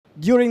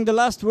During the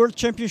last World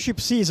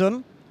Championship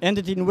season,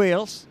 ended in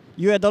Wales,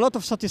 you had a lot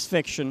of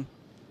satisfaction.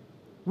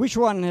 Which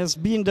one has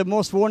been the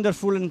most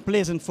wonderful and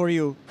pleasant for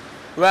you?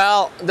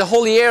 Well, the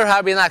whole year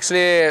have been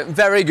actually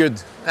very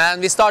good, and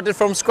we started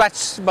from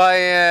scratch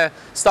by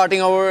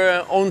starting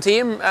our own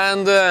team,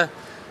 and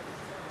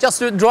just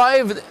to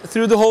drive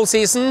through the whole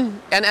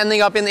season and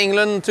ending up in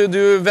England to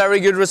do very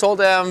good result.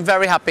 I'm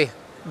very happy,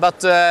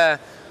 but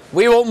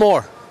we want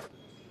more.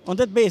 On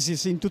that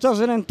basis, in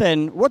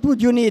 2010, what would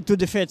you need to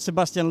defeat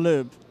Sebastian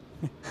Loeb?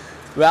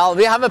 Well,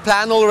 we have a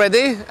plan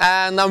already,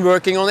 and I'm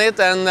working on it,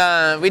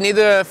 and we need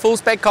a full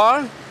spec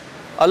car,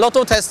 a lot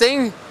of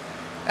testing,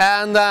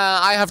 and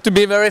I have to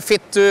be very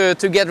fit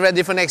to get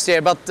ready for next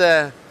year, but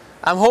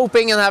I'm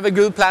hoping and have a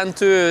good plan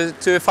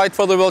to fight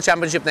for the World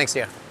Championship next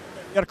year.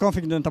 You're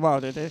confident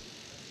about it, eh?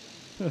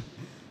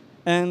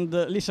 And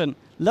listen,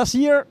 last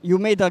year you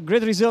made a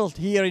great result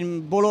here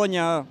in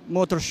Bologna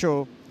Motor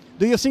Show.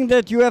 Do you think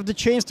that you have the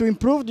chance to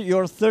improve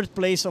your third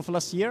place of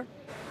last year?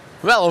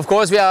 Well, of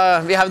course we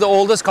have the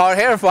oldest car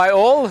here by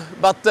all,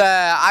 but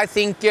I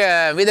think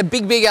with a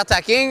big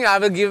attacking, I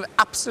will give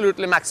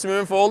absolutely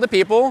maximum for all the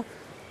people,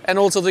 and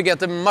also to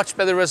get a much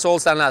better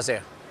results than last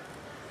year.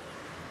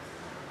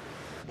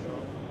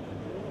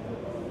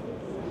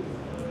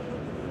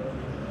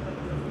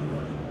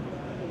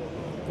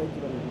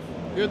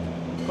 Good.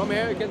 Come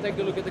here, you can take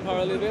a look at the car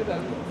a little bit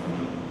and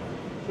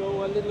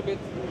show a little bit.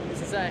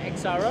 This is an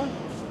XR,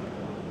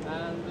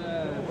 and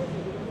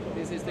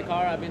this is the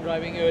car I've been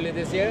driving early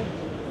this year,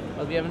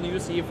 but we have a new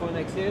C4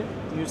 next year,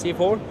 new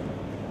C4.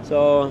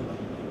 So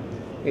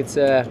it's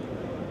a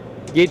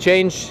gear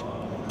change,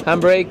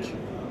 handbrake,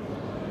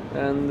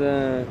 and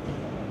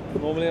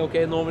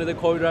normally the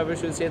co-driver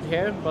should sit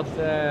here, but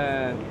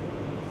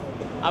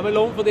I'm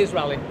alone for this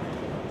rally.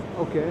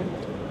 Okay.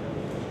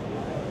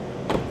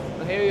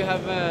 And here you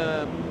have,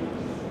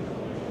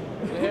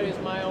 here is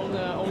my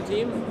own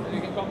team, and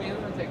you can come in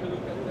and take a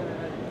look at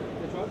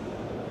the truck.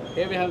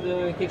 Here we have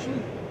the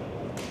kitchen.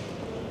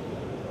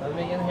 And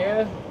in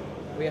here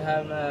we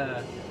have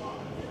a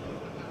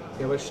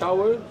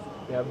shower,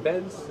 we have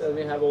beds, and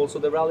we have also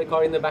the rally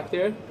car in the back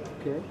there.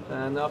 Okay.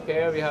 And up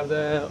here we have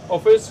the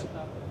office.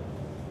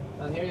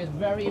 And here is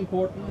very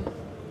important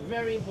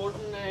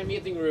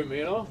meeting room,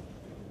 you know.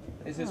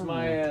 This is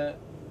my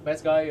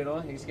best guy, you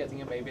know. He's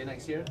getting a baby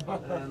next year,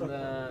 and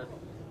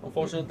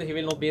unfortunately he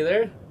will not be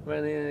there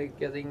when he's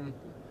getting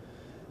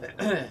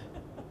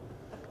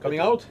coming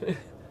out.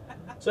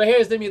 So here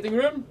is the meeting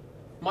room,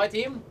 my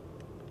team.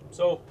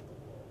 So